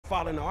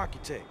following the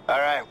architect. All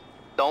right,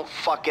 don't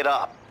fuck it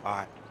up. All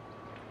right.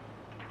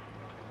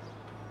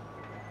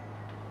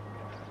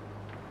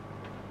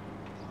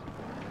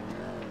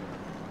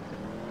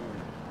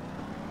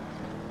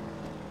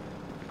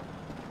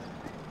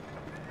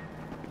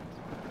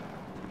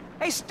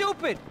 Hey,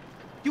 stupid!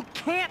 You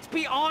can't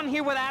be on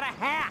here without a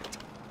hat!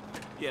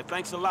 Yeah,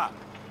 thanks a lot.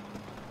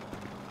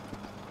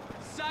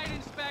 Site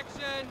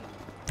inspection!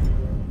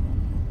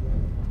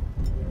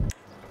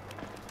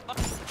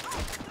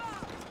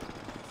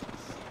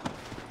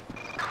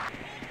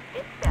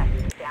 It's Beth,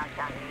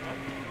 downtown unit.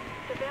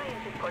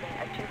 Civilians reporting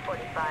a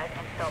 245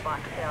 and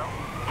Pillbox Hill.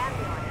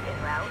 Ambulance en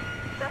route.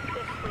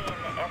 Suspects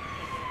fleeing the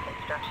STD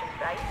construction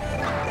site.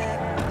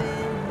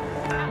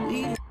 I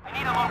need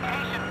a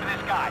location for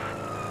this guy.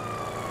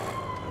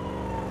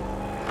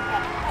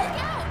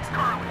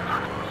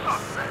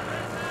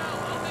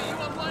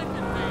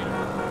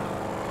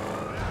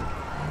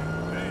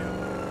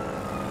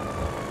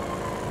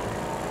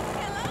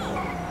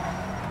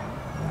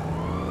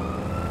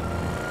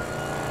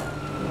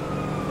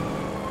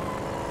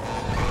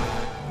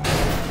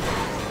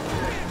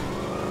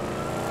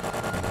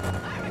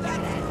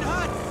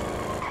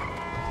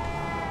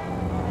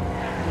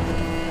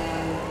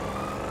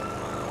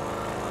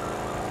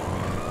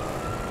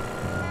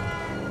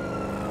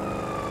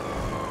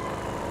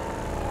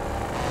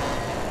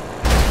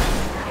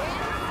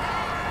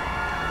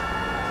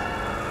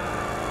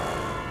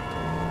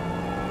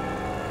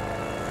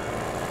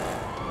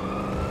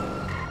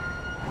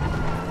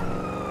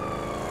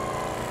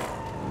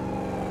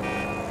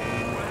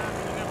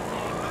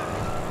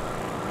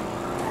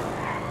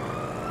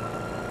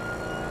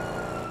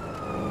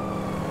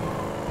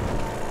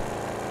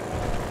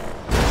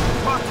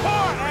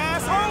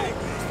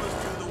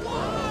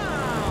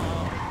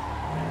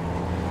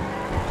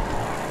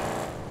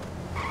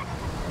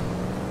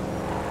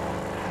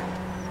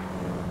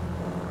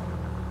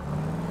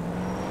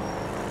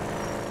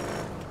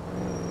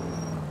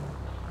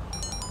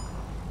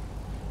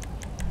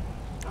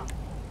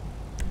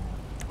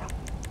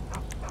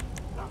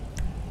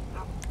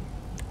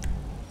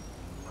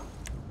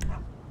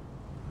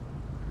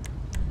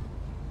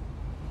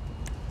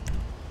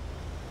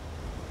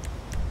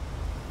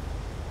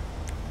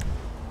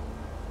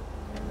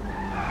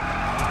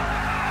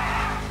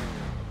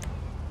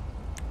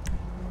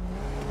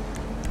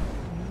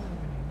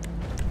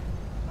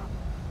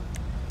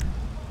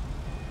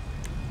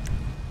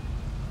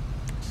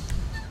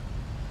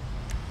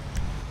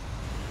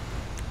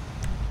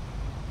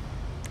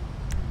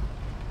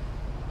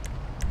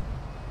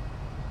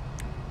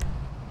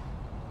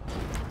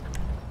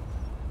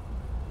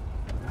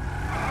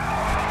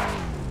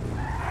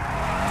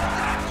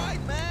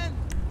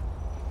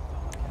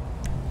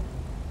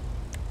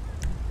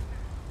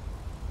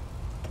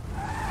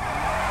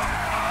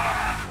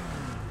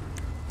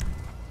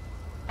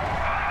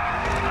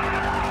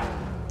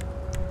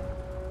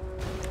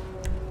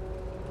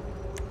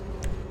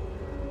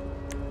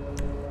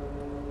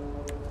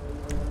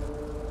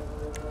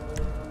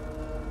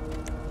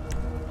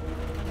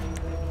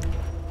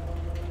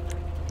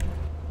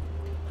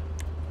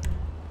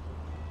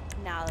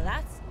 Now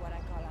that's what I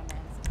call a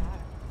man's car.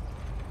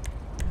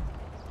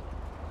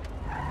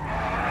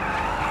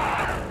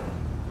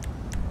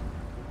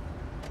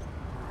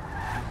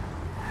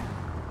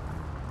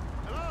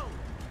 Hello?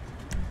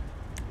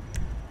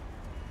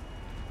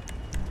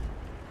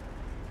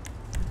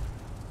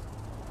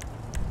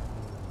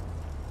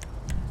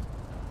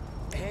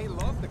 Hey,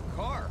 love the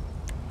car.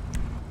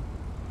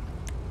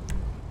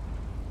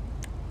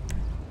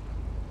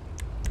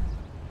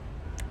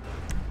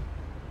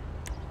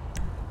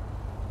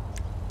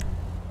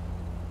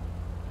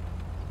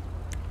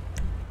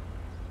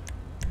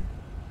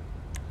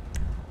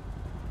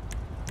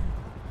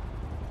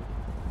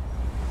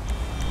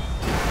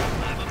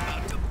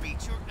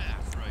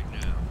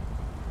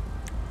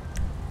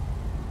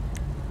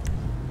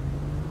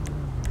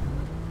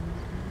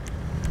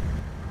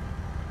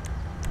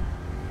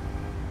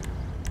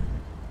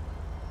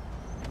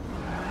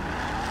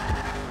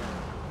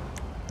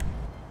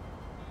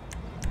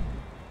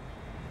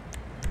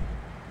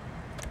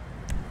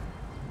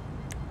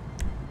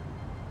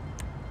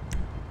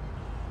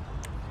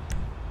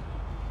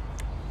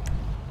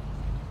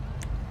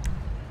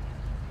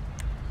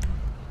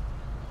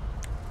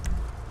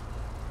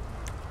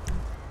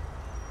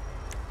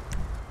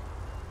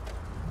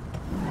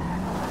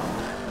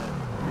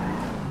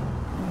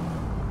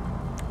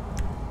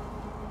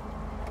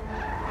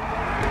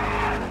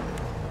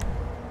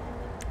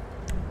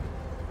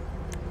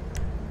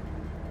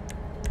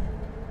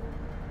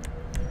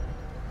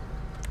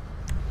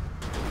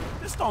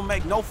 This don't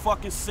make no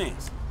fucking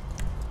sense.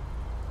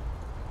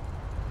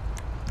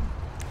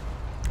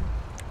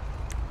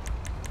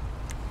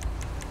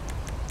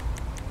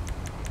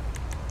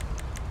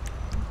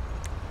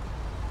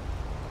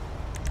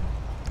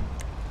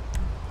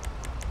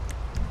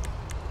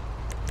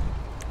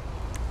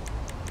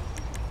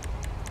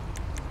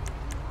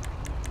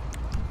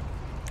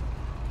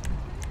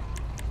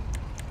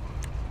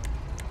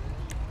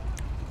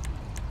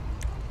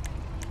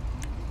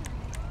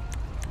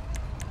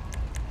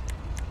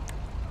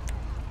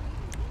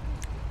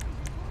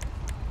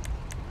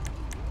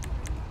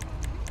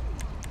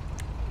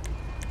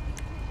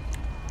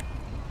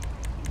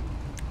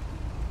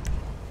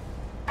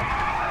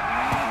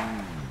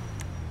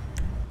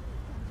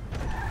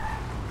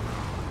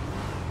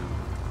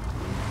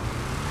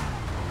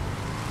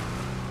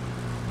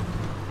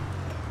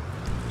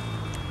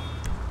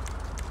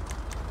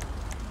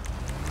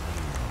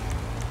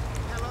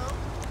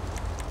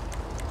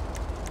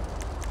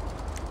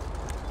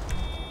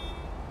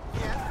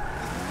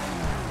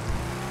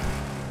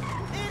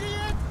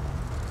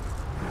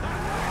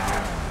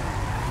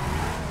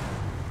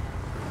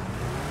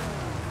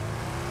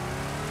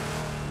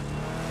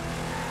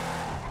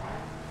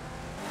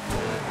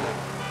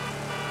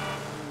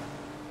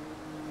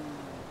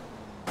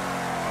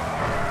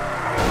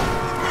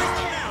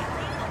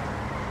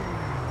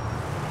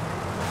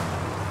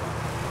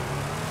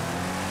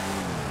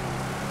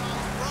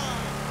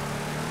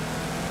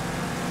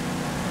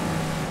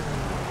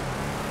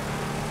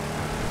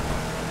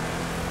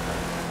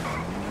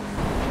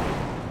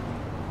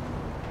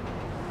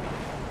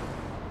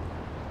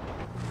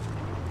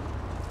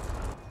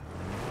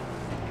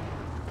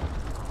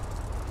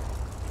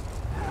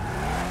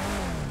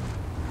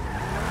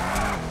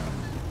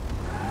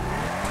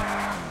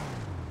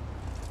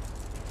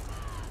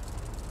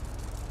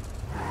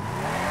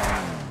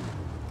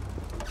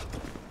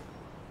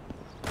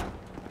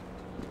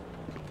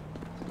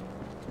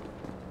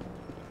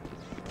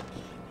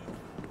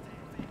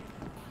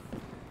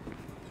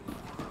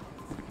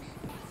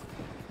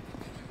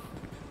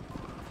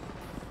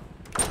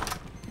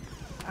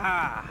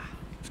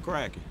 It's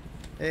cracking.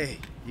 Hey,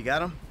 you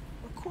got him?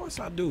 Of course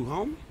I do,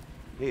 homie.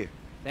 Here.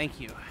 Thank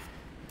you.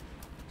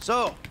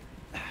 So,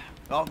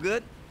 all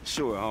good?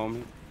 Sure,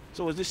 homie.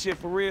 So is this shit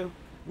for real?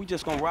 We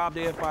just gonna rob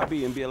the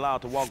FIB and be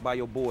allowed to walk by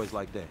your boys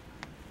like that?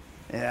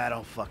 Yeah, I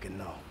don't fucking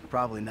know.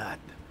 Probably not.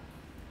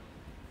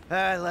 All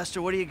right,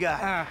 Lester, what do you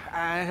got?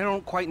 I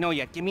don't quite know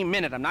yet. Give me a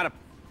minute. I'm not a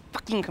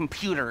fucking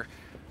computer.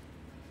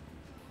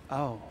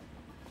 Oh,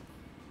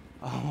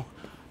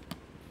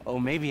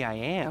 maybe I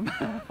am.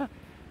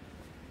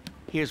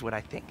 Here's what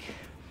I think.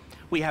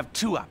 We have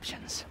two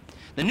options.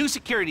 The new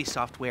security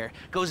software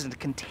goes into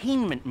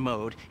containment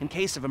mode in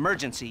case of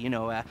emergency, you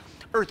know,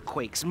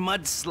 earthquakes,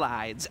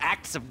 mudslides,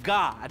 acts of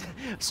God.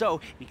 So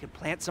we could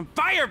plant some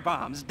fire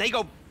bombs. They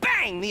go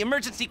bang! The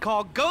emergency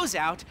call goes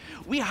out.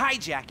 We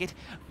hijack it,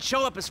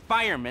 show up as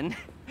firemen,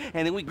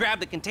 and then we grab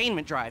the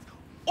containment drive.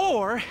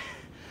 Or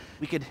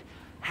we could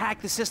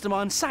hack the system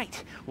on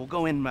site. We'll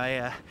go in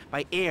by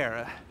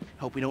air.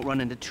 Hope we don't run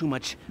into too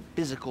much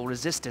physical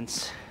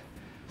resistance.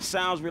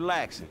 Sounds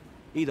relaxing.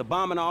 Either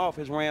bombing our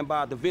office ran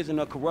by a division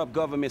of corrupt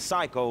government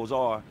psychos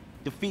or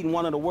defeating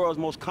one of the world's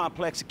most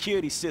complex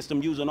security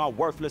systems using our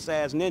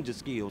worthless-ass ninja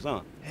skills,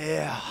 huh?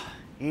 Yeah,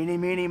 eeny,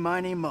 meeny,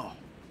 miny, mo.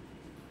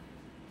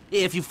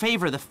 If you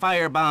favor the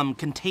firebomb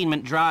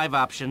containment drive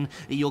option,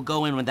 you'll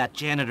go in with that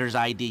janitor's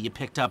ID you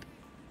picked up.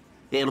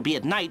 It'll be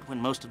at night when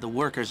most of the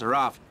workers are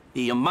off.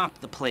 You mop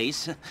the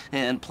place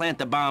and plant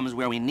the bombs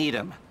where we need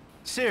them.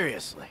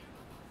 Seriously?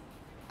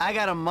 I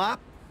got a mop?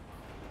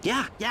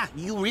 Yeah,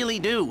 you really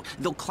do.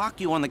 They'll clock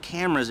you on the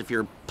cameras if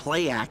you're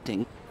play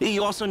acting.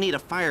 You also need a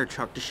fire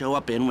truck to show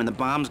up in when the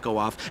bombs go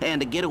off,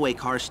 and a getaway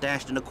car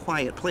stashed in a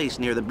quiet place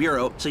near the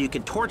bureau so you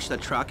can torch the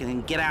truck and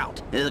then get out.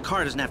 The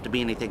car doesn't have to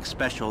be anything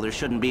special. There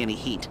shouldn't be any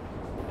heat.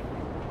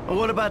 Well,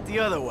 what about the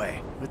other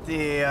way, with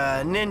the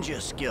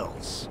ninja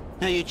skills?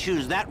 Now, you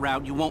choose that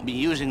route, you won't be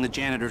using the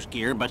janitor's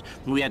gear, but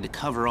we had to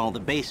cover all the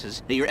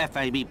bases. Your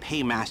FIB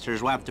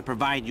paymasters will have to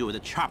provide you with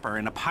a chopper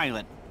and a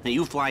pilot. Now,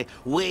 you fly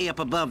way up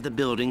above the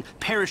building,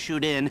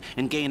 parachute in,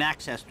 and gain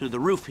access through the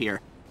roof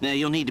here. Now,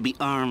 you'll need to be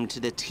armed to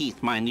the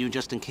teeth, mind you,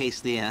 just in case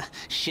the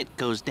shit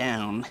goes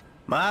down.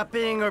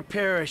 Mopping or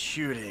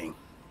parachuting?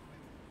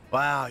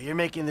 Wow, you're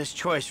making this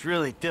choice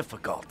really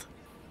difficult.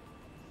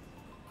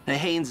 Now,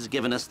 Haynes has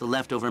given us the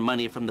leftover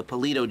money from the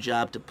Polito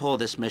job to pull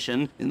this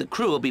mission, and the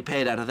crew will be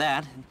paid out of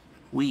that.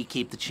 We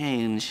keep the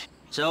change.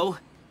 So,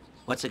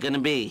 what's it gonna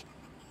be?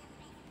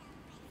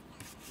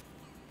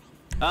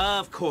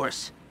 Of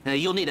course.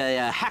 You'll need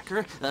a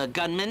hacker, a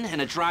gunman,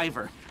 and a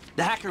driver.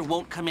 The hacker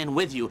won't come in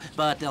with you,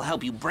 but they'll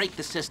help you break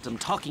the system,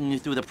 talking you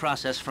through the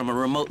process from a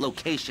remote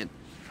location.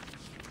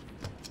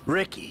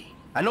 Ricky,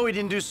 I know he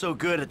didn't do so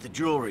good at the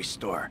jewelry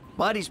store,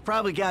 but he's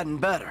probably gotten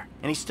better,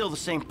 and he's still the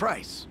same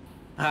price.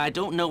 I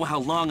don't know how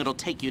long it'll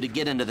take you to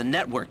get into the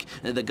network.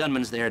 The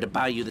gunman's there to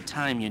buy you the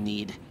time you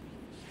need.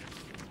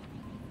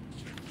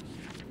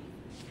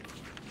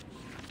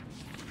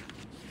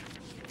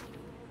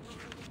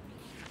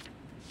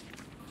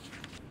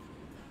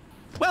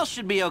 Well,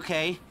 should be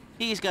okay.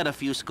 He's got a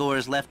few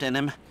scores left in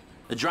him.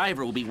 The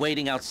driver will be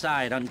waiting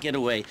outside on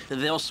getaway.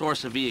 They'll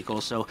source a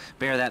vehicle, so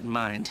bear that in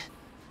mind.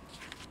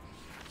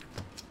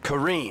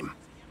 Kareem.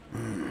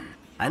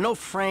 I know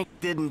Frank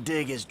didn't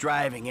dig his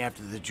driving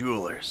after the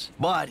jewelers,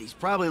 but he's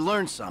probably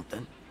learned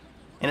something,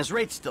 and his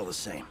rate's still the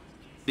same.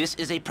 This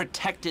is a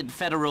protected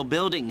federal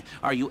building.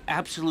 Are you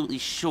absolutely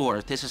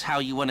sure this is how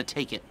you want to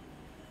take it?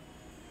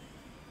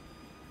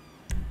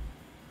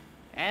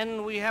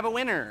 And we have a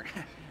winner.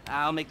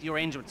 I'll make the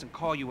arrangements and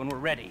call you when we're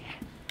ready.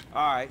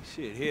 All right,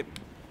 shit, hit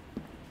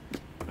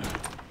me.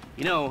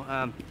 You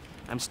know,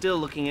 I'm still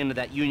looking into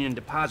that union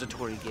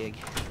depository gig.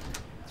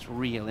 It's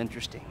real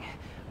interesting.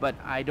 But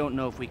I don't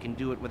know if we can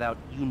do it without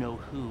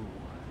you-know-who.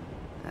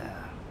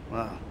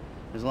 Well,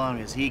 as long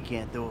as he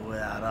can't do it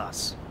without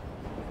us.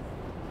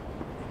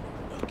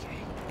 Okay.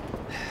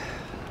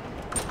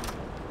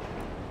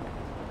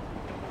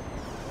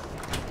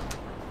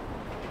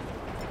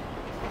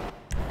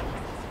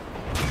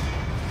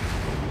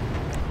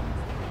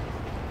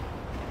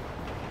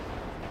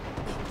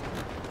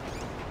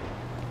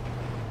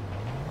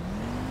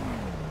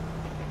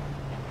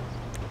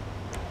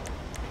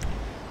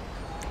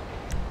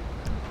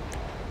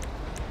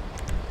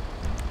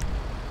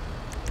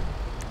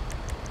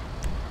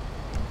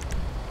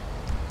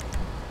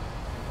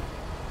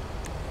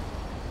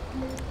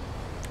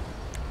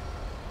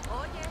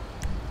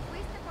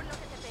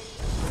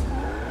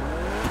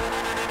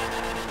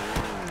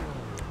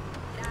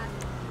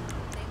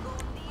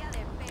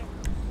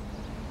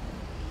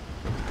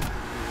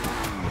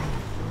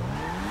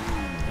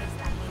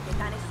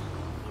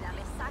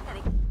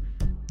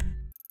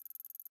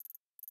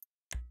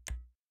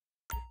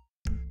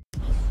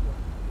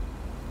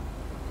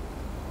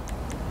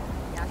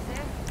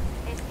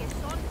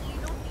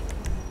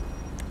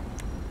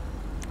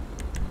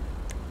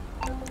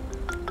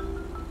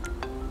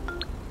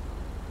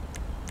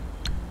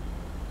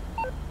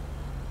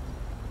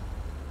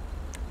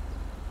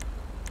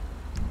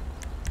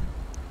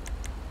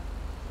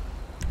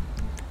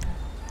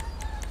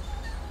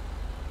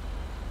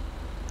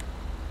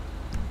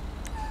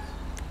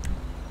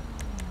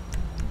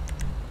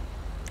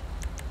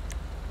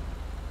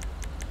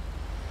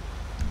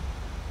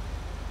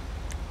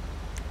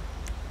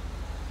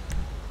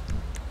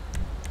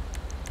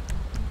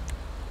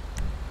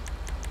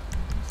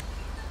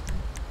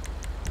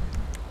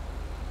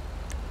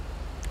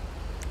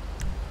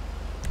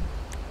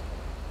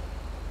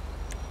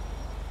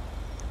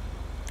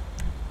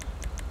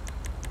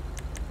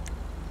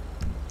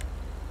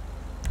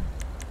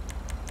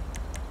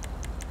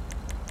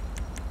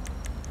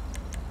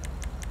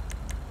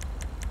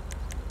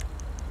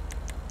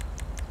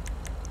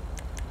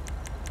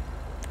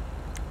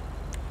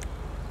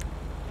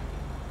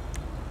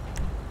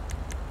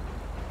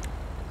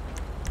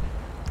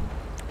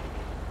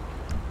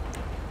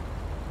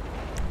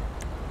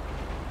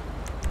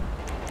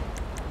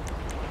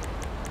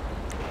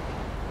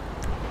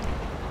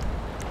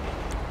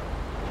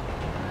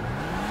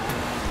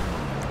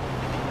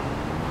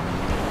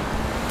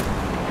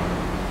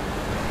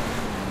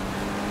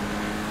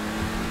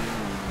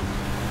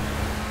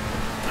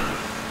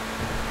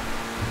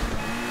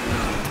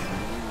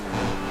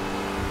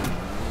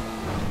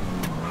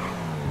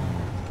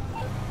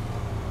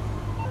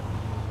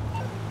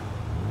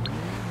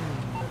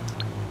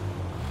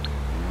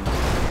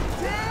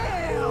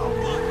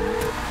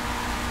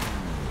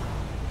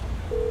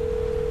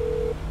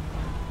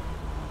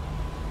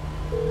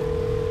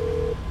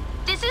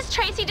 is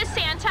Tracy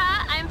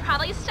DeSanta. I'm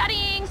probably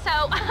studying,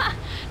 so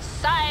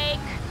psych.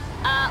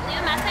 Leave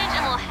a message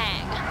and we'll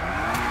hang.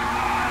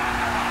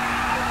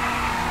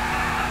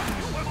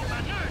 You work with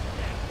my nerves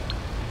today.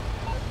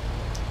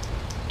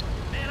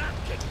 Man, I'll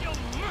kick your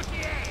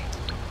monkey ass.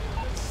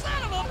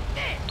 Son of a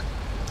bitch!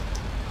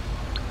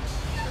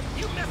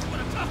 You messing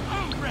with a tough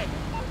hombre.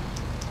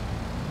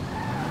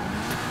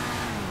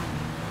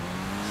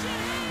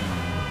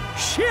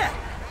 Shit!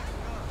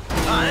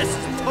 Ah, this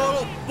is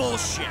total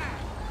bullshit.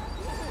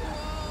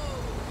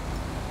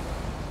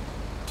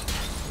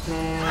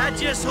 I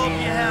just hope you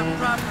have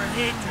proper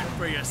hatred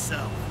for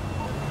yourself.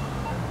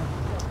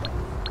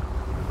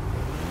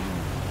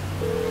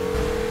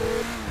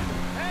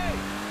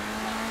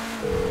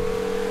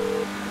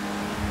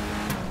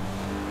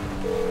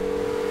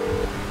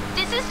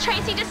 This is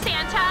Tracy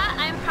DeSanta.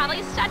 I'm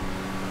probably studying.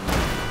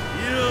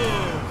 You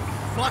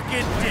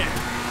fucking dick.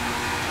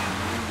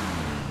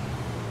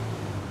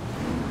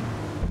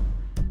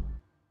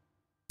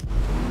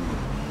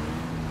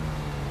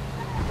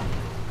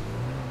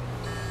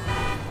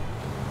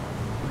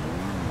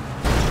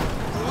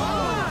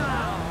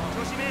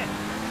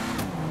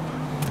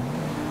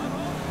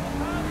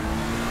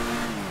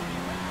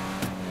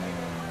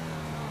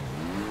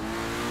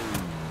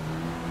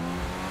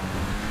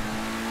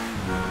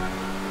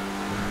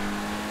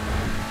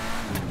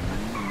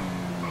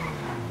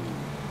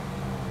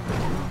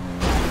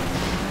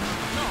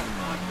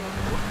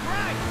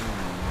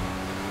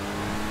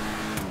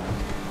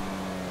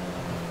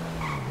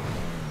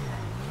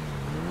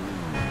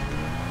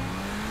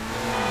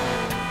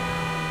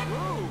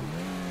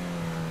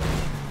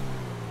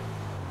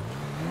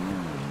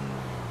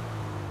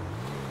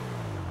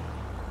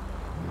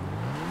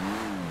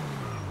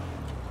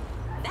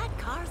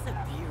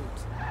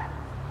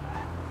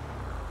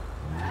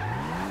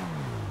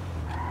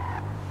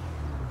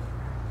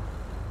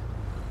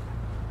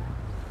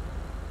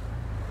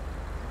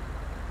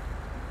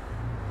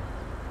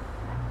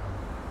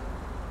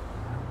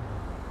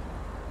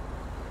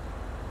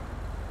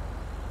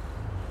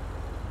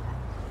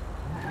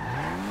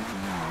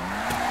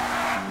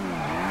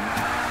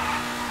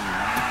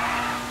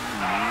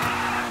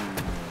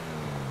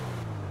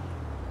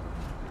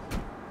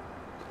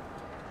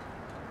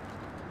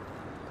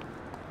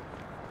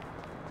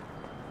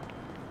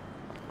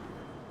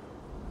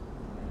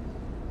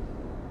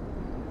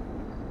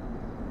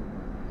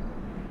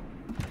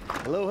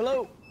 Hello,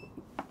 hello.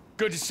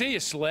 Good to see you,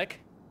 Slick.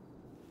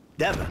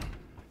 Devin,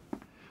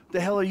 the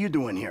hell are you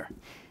doing here?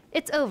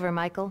 It's over,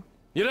 Michael.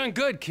 You done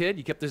good, kid.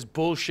 You kept this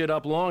bullshit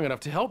up long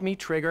enough to help me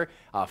trigger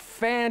a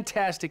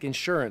fantastic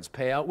insurance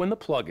payout when the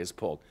plug is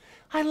pulled.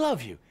 I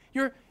love you.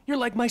 You're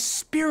like my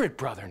spirit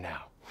brother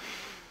now.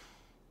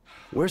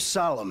 Where's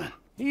Solomon?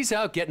 He's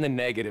out getting the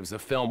negatives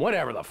of film,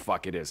 whatever the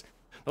fuck it is.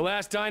 The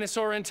last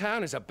dinosaur in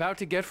town is about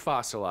to get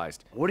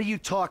fossilized. What are you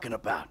talking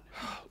about?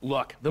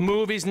 Look, the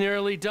movie's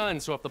nearly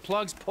done, so if the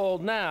plug's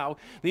pulled now,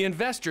 the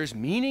investors,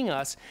 meaning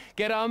us,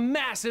 get a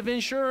massive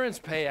insurance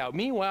payout.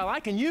 Meanwhile,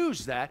 I can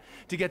use that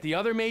to get the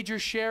other major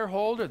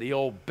shareholder, the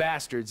old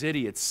bastard's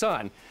idiot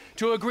son,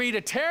 to agree to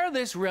tear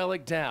this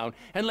relic down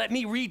and let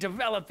me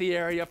redevelop the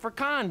area for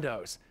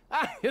condos.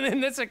 In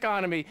this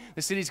economy,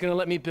 the city's gonna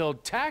let me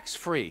build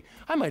tax-free.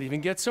 I might even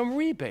get some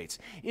rebates.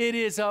 It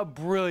is a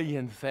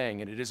brilliant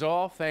thing, and it is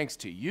all thanks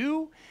to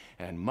you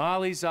and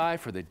Molly's eye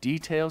for the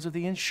details of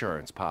the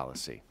insurance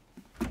policy.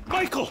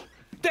 Michael,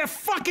 they're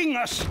fucking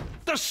us!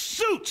 The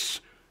suits!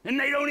 And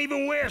they don't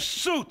even wear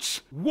suits!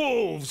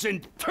 Wolves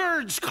in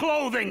turds'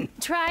 clothing!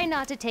 Try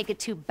not to take it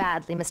too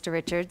badly, Mr.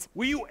 Richards.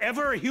 Were you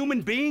ever a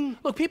human being?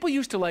 Look, people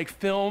used to like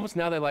films,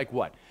 now they like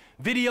what?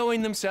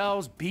 Videoing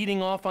themselves,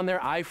 beating off on their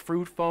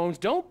iFruit phones.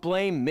 Don't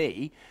blame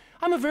me.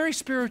 I'm a very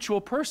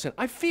spiritual person.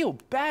 I feel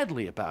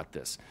badly about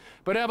this.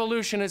 But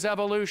evolution is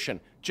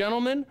evolution.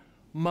 Gentlemen,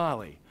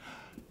 Molly,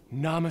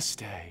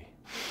 namaste.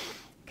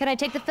 Can I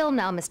take the film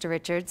now, Mr.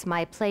 Richards?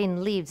 My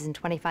plane leaves in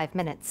 25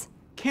 minutes.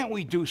 Can't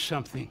we do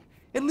something?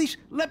 At least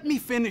let me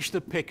finish the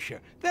picture,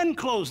 then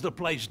close the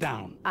place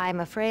down.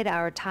 I'm afraid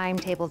our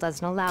timetable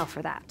doesn't allow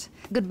for that.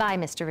 Goodbye,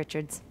 Mr.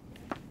 Richards.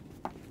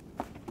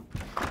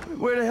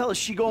 Where the hell is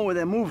she going with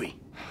that movie?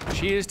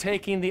 She is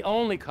taking the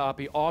only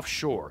copy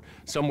offshore,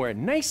 somewhere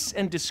nice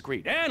and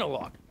discreet.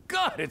 Analog.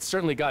 God, it's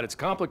certainly got its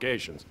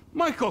complications.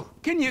 Michael,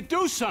 can you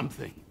do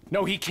something?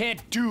 No, he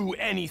can't do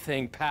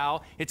anything,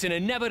 pal. It's an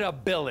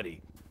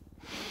inevitability.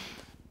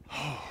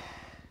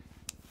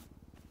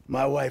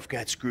 My wife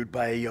got screwed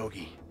by a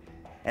yogi.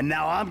 And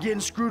now I'm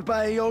getting screwed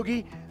by a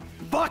yogi?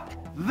 Fuck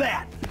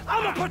that!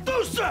 I'm a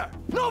producer!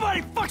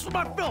 Nobody fucks with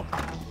my film!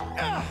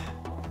 Ugh.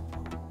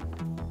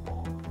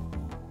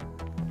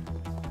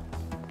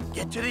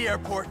 Get to the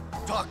airport,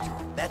 talk to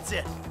her. That's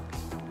it.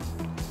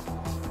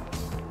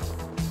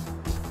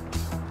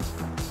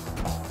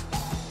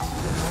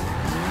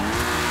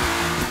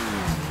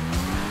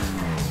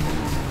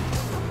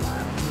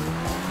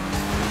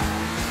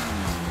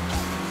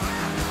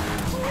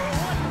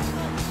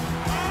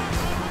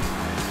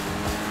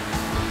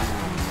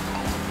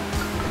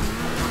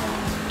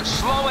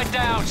 Slow it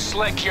down,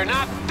 Slick. You're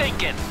not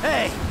thinking.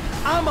 Hey,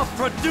 I'm a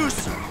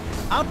producer.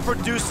 I'm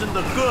producing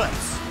the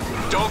goods.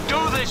 Don't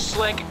do this,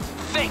 Slick.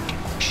 Think.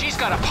 She's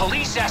got a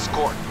police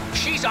escort.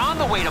 She's on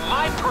the way to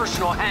my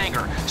personal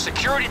hangar.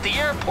 Security at the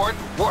airport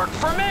worked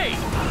for me.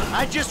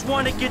 I just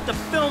want to get the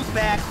film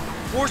back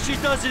before she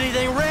does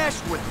anything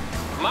rash with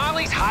it.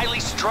 Molly's highly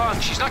strung.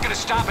 She's not gonna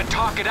stop and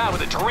talk it out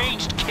with a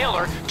deranged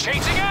killer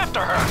chasing after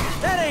her.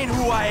 That ain't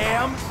who I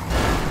am.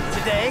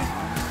 Today,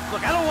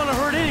 look, I don't want to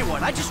hurt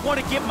anyone. I just want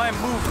to get my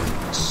movie.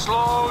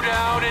 Slow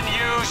down and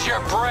use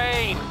your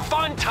brain.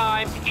 Fun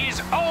time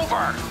is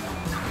over.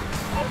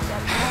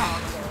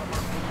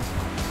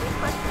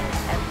 Requesting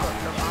escort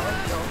from Molly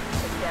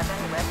Schultz to Devon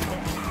West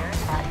Eastern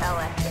at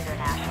LS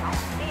International.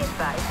 Be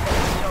advised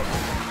that Schultz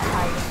is a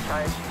highly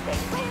charged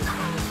state.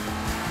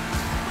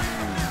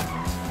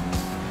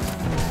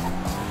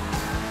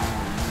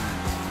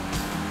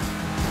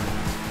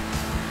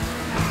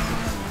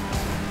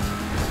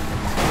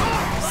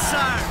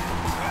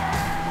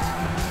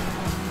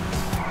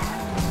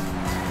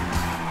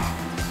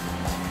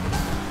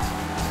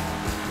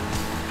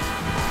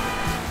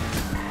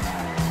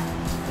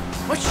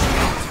 What's she up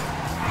to?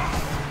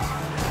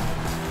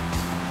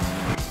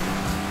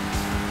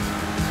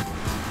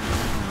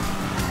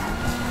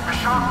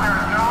 Michelle, there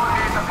is no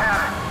need to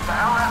panic. The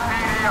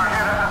LSPD are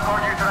here to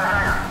escort you to the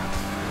hangar.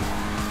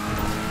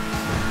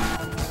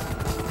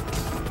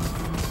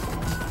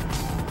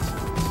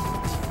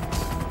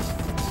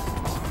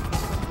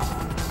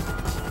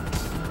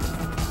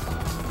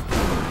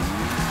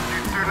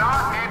 You do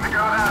not need to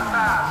go that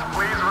fast.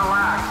 Please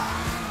relax.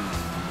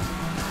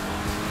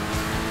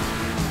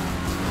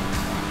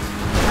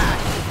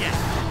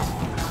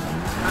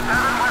 The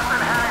Devon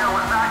Weston hangar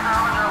was back there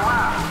on your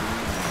left.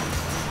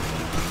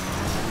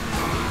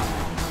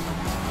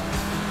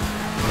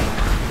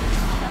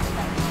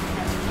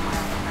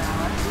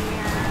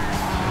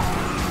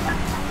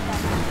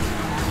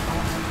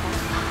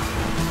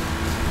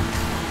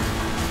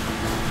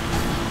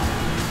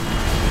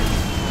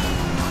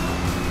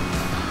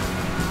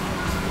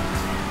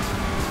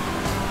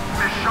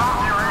 Miss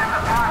Schultz, you're in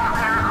the path of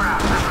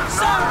aircraft. This is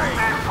not a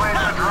safe place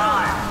to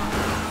drive.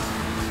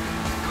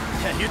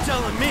 Yeah, you're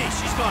telling me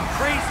she's gone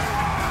crazy.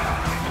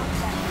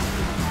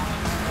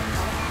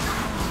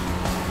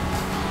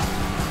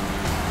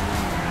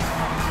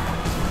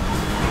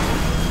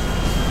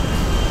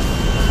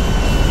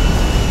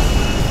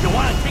 You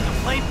want to take a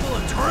plane full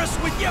of tourists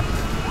with you?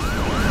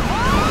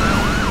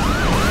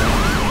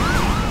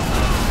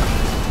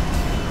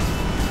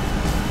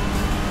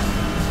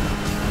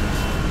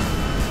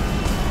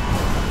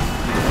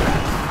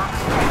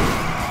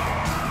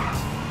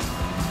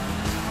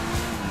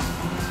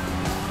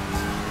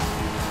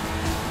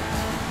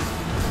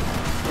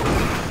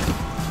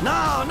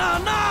 No, no,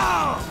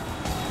 no!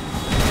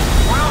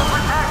 We'll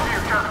protect you.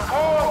 Just pull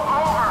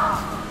over.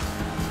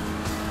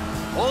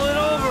 Pull it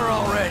over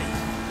already.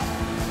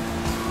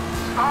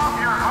 Stop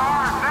your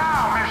car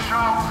now, Miss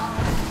Schultz.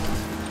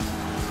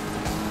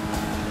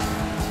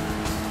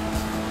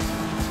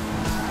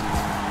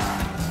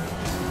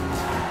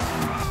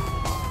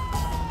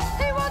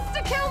 He wants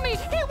to kill me!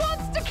 He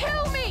wants to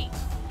kill me!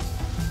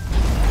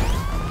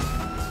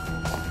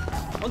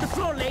 On the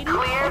floor, lady.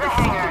 Clear the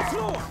hangar.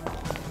 Floor.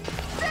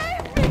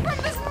 Save me from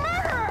this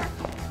murder!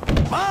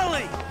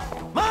 Molly!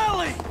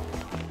 Molly!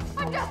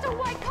 I'm just a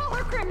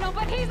white-collar criminal,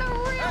 but he's a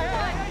real one!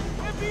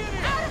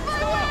 Out of my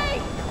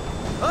way!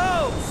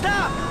 Oh,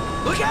 stop!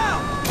 Look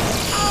out!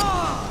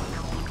 Oh,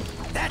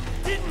 that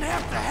didn't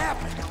have to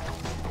happen.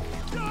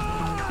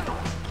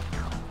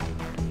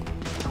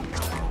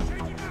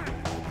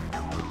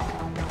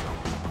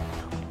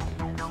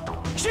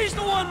 She's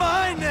the one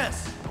behind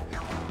this!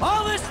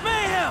 All this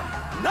mayhem!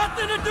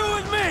 Nothing to do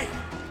with me!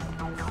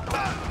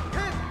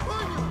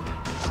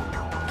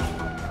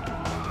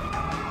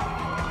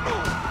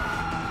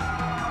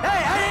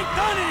 Hey, I ain't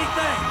done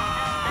anything!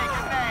 Take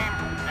his name.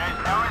 There's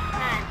no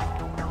escape.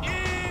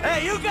 Hey,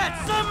 you got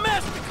some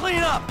mess to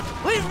clean up!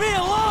 Leave me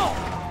alone!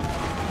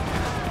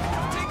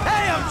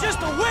 Hey, I'm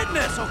just a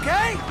witness,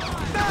 okay?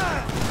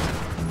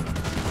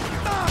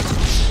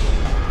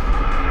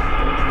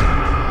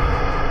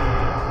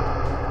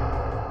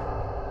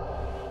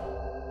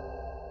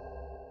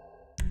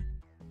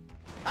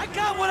 I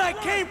got what I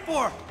came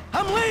for!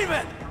 I'm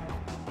leaving!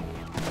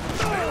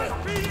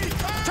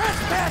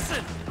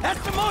 Trespassing! That's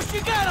the most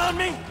you got on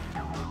me!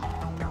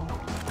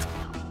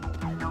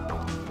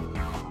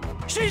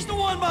 She's the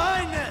one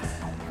behind this!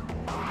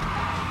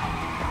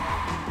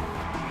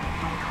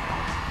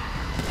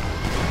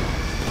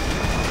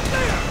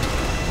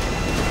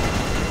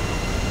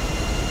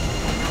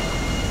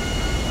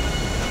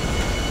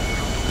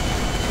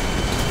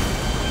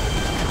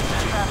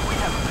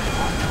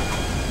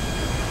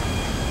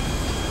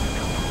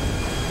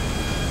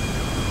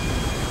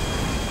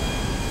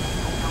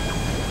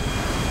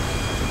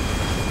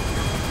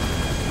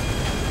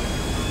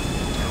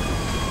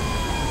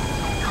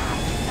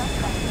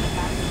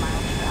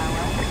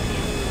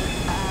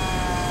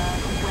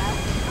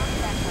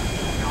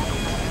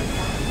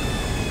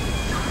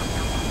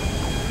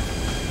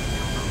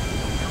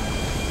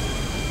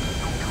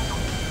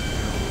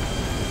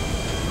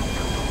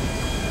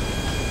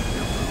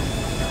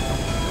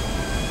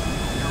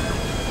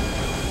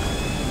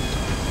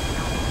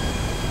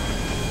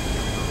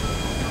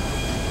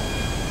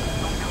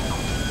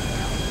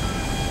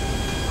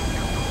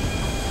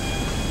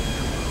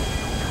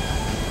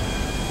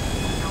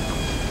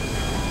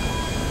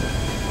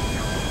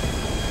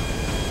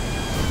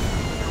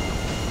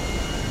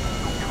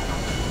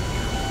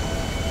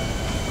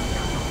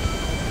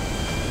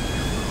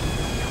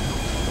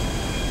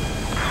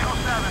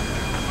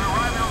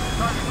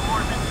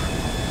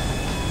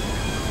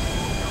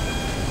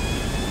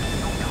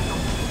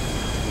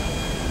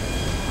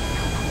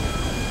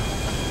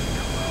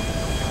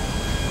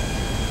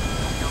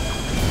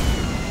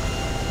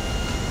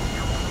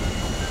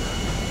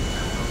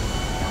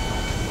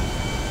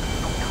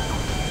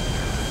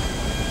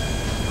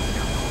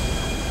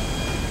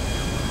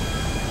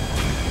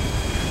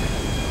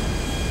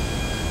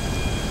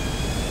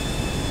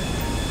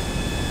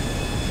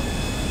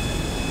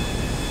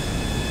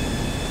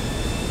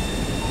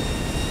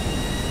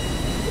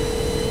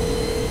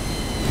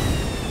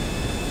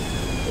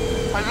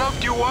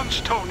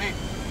 once, Tony,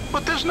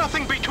 but there's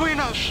nothing between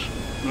us.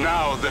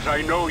 Now that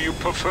I know you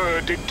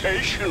prefer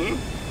dictation.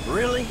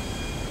 Really?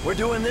 We're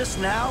doing this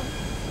now?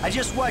 I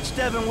just watched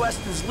Devin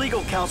Weston's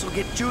legal counsel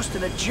get juiced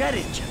in a jet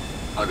engine.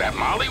 Oh, that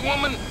Molly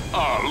woman?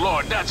 Oh,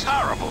 Lord, that's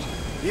horrible.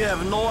 You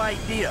have no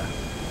idea.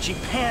 She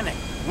panicked,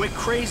 went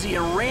crazy,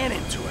 and ran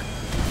into it.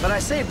 But I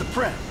saved the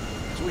print,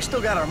 so we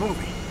still got our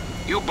movie.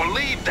 You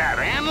believe that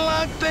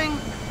analog thing?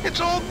 It's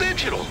all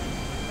digital.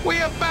 We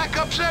have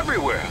backups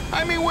everywhere.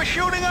 I mean, we're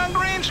shooting on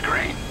green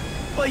screen.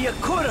 Well, you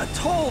could have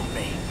told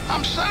me.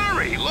 I'm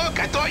sorry.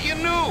 Look, I thought you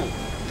knew.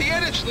 The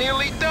edit's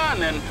nearly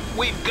done, and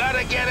we've got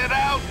to get it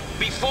out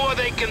before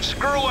they can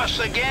screw us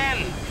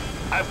again.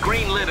 I've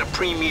greenlit a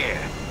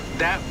premiere.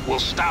 That will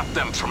stop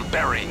them from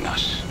burying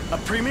us. A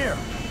premiere?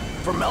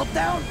 For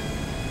Meltdown?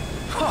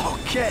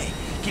 Okay.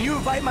 Can you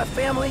invite my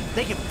family?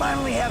 They can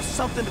finally have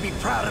something to be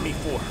proud of me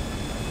for.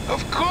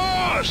 Of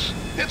course!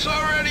 It's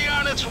already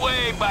on its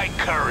way by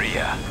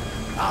courier.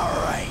 All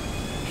right.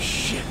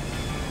 Shit.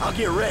 I'll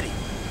get ready.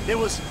 It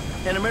was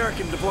an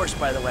American Divorce,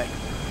 by the way.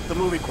 The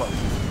movie quote.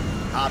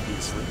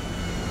 Obviously.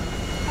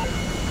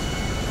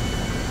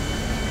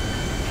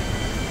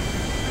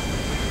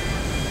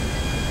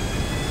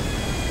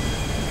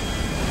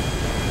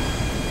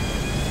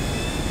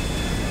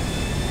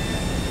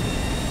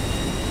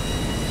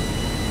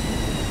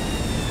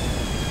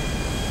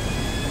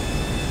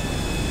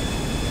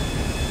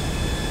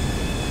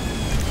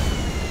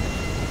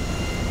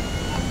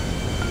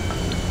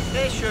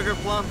 Hey, Sugar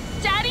Plum.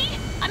 Daddy,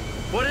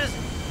 What is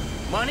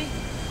it? Money?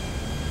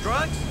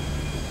 Drugs?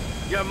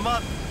 Your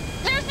mother?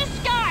 there's this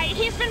guy.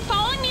 He's been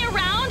following me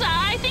around.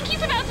 I think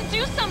he's about to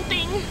do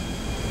something.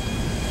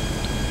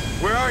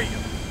 Where are you?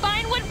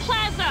 Vinewood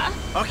Plaza.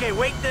 Okay,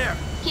 wait there.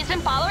 He's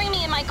been following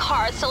me in my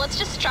car, so let's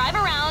just drive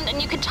around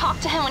and you can talk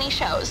to him when he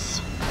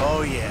shows.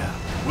 Oh, yeah.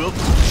 We'll...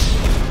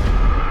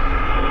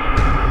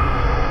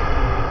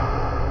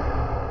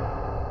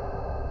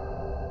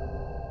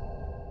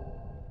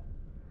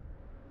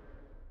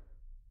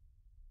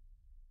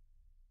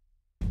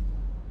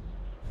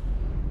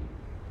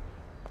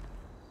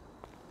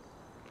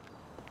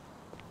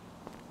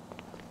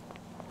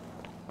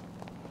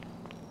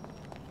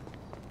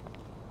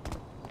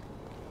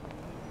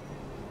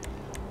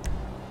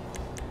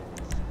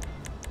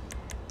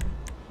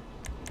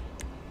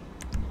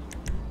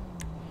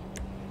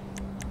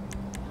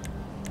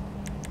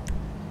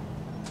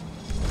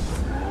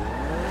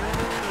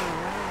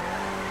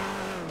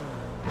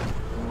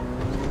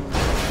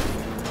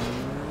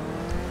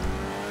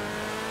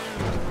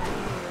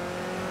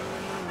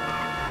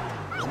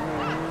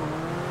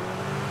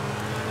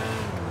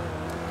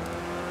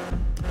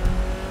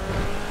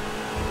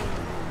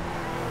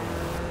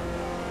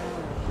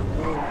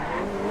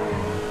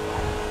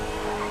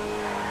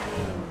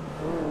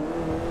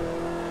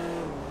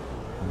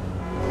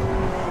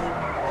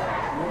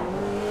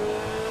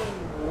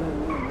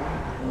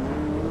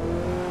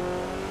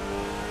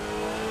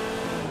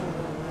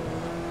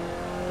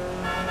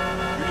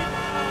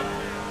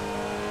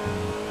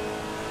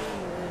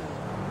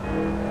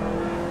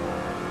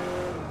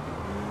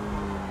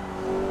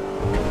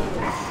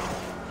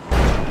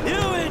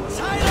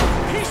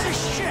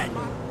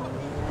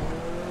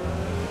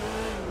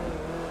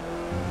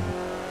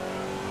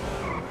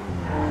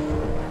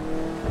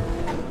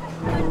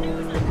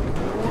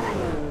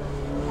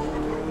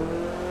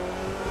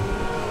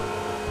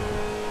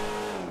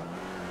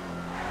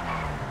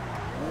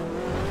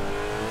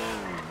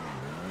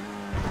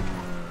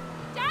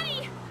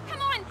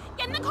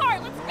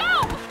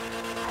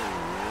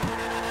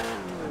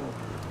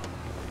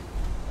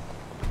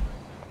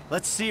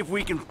 Let's see if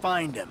we can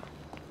find him.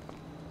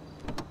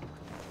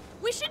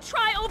 We should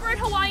try over at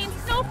Hawaiian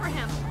Snow for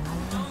him.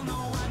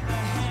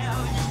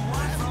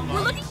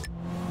 We're looking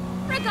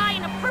for a guy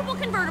in a purple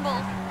convertible.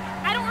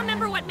 I don't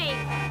remember what make.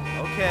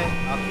 Okay,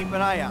 I'll keep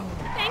an eye out.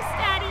 Thanks,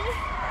 Daddy.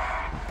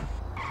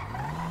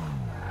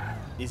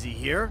 Is he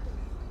here?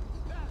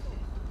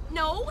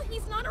 No,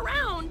 he's not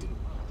around.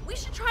 We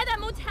should try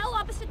that motel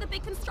opposite the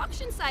big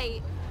construction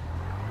site.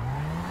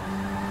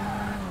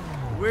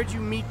 Where'd you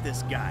meet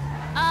this guy?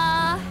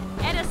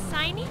 At a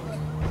signing?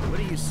 What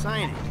are you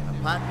signing? A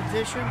pot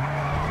petition?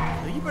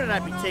 Well, you better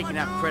not be taking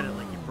out credit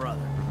like your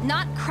brother.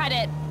 Not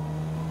credit.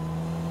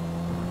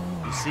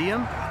 You see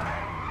him?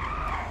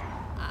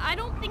 I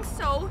don't think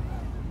so.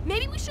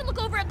 Maybe we should look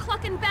over at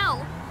Cluck and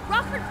Bell,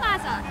 Rockford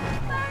Plaza.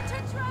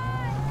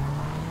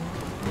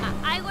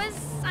 I was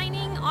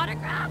signing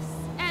autographs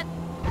at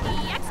the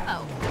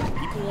expo.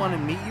 People want to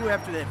meet you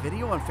after that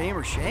video on Fame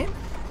or Shame?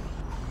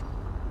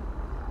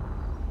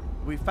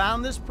 We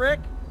found this prick?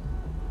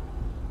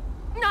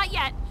 Not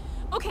yet.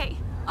 Okay,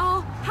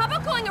 how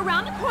about going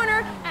around the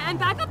corner and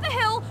back up the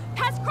hill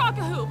past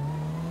Crockahoop?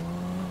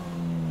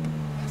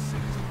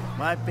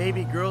 My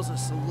baby girl's a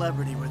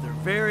celebrity with her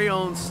very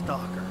own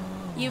stalker.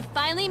 You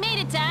finally made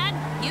it, Dad.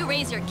 You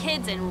raise your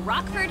kids in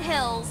Rockford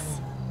Hills.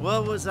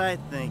 What was I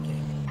thinking?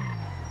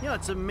 You know,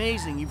 it's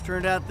amazing you've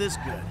turned out this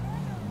good.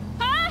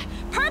 Ah!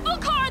 Purple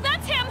car,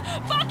 that's him!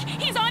 Fuck,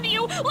 he's onto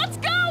you! Let's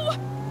go!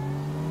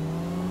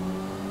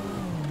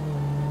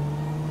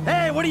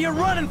 Hey, what are you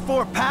running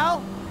for,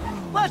 pal?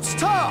 Let's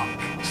talk!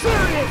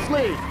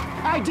 Seriously!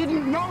 I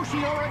didn't know she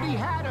already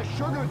had a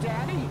sugar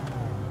daddy.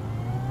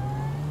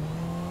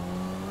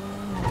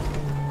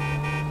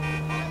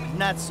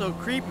 Not so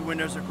creepy when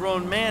there's a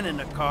grown man in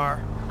the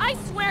car. I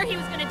swear he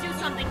was gonna do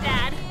something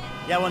bad.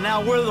 Yeah, well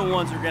now we're the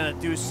ones who are gonna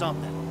do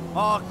something.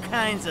 All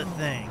kinds of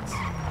things.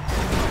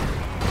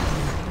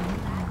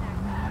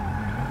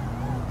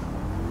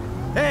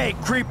 Hey,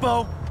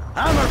 creepo!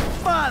 I'm her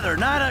father,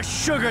 not a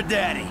sugar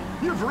daddy!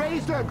 You've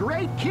raised a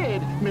great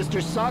kid,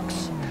 Mr.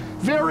 Sucks.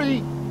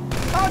 Very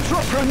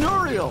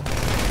entrepreneurial.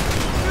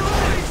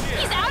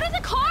 He's out of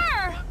the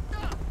car!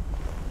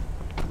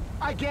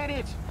 I get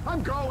it.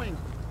 I'm going.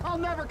 I'll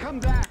never come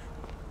back.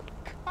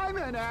 I'm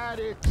an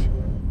addict.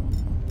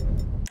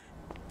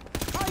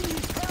 I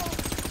need help.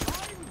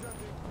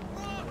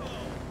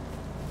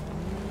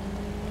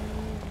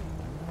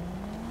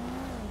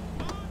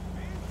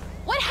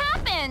 What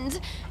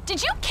happened?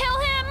 Did you kill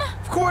him?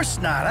 Of course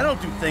not. I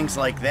don't do things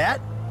like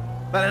that.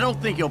 But I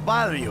don't think he'll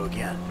bother you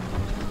again.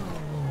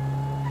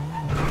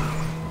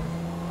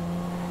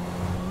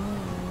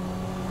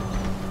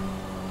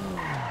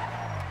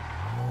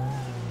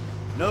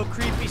 No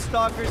creepy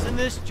stalkers in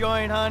this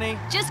joint, honey.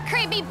 Just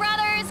creepy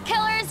brothers,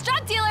 killers,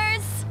 drug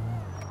dealers.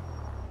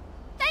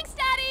 Thanks,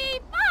 Daddy.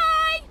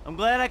 Bye! I'm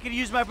glad I could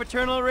use my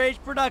paternal rage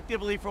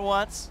productively for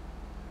once.